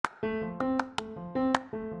Hey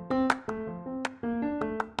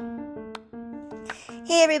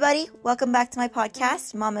everybody, welcome back to my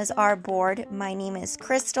podcast, Mamas Are Bored. My name is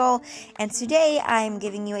Crystal, and today I'm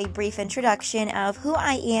giving you a brief introduction of who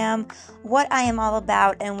I am, what I am all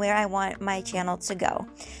about, and where I want my channel to go.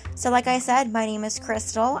 So like I said, my name is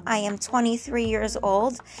Crystal. I am 23 years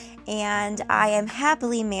old, and I am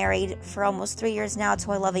happily married for almost 3 years now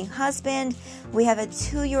to a loving husband. We have a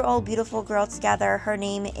 2-year-old beautiful girl together. Her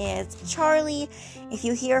name is Charlie. If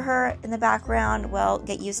you hear her in the background, well,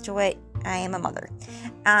 get used to it. I am a mother.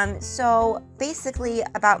 So basically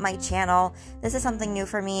about my channel, this is something new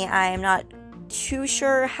for me. I am not too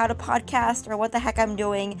sure how to podcast or what the heck I'm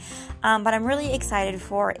doing, but I'm really excited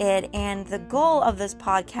for it. And the goal of this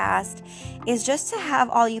podcast is just to have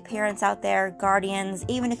all you parents out there, guardians,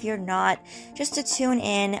 even if you're not, just to tune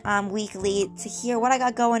in weekly to hear what I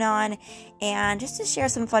got going on and just to share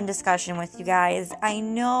some fun discussion with you guys. I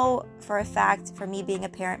know for a fact, for me being a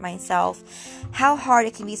parent myself, how hard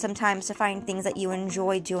it can be sometimes to find things that you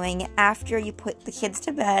enjoy doing after you put the kids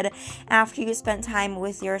to bed, after you spend time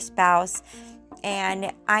with your spouse.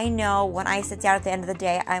 And I know when I sit down at the end of the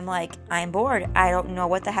day, I'm bored. I don't know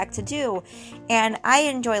what the heck to do. And I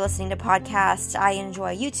enjoy listening to podcasts. I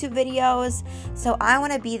enjoy YouTube videos. So I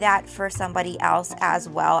want to be that for somebody else as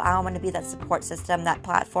well. I want to be that support system, that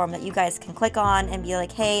platform that you guys can click on and be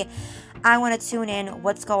like, hey, I want to tune in.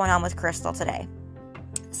 What's going on with Crystal today?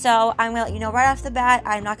 So I'm going to let you know right off the bat,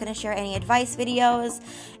 I'm not going to share any advice videos.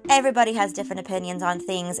 Everybody has different opinions on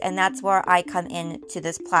things, and that's where I come in to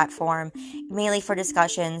this platform, mainly for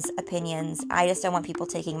discussions, opinions. I just don't want people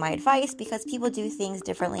taking my advice because people do things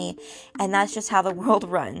differently, and that's just how the world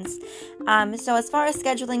runs. So as far as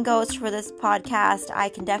scheduling goes for this podcast, I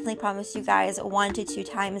can definitely promise you guys 1 to 2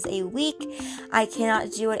 times a week. I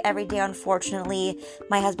cannot do it every day, unfortunately.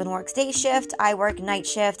 My husband works day shift, I work night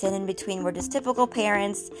shift, and in between we're just typical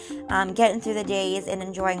parents, getting through the days and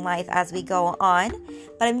enjoying life as we go on.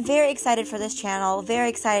 But I'm very excited for this channel, very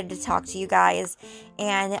excited to talk to you guys,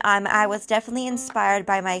 and I was definitely inspired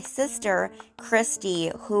by my sister,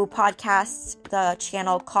 Christy, who podcasts the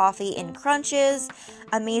channel Coffee and Crunches.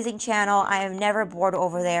 Amazing channel. I am never bored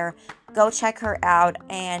over there. Go check her out,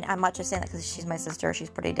 and I'm not just saying that because she's my sister. She's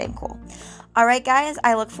pretty dang cool. All right, guys,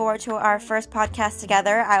 I look forward to our first podcast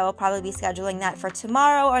together. I will probably be scheduling that for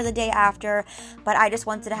tomorrow or the day after, but I just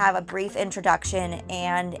wanted to have a brief introduction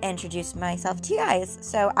and introduce myself to you guys.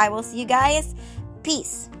 So I will see you guys.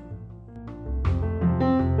 Peace.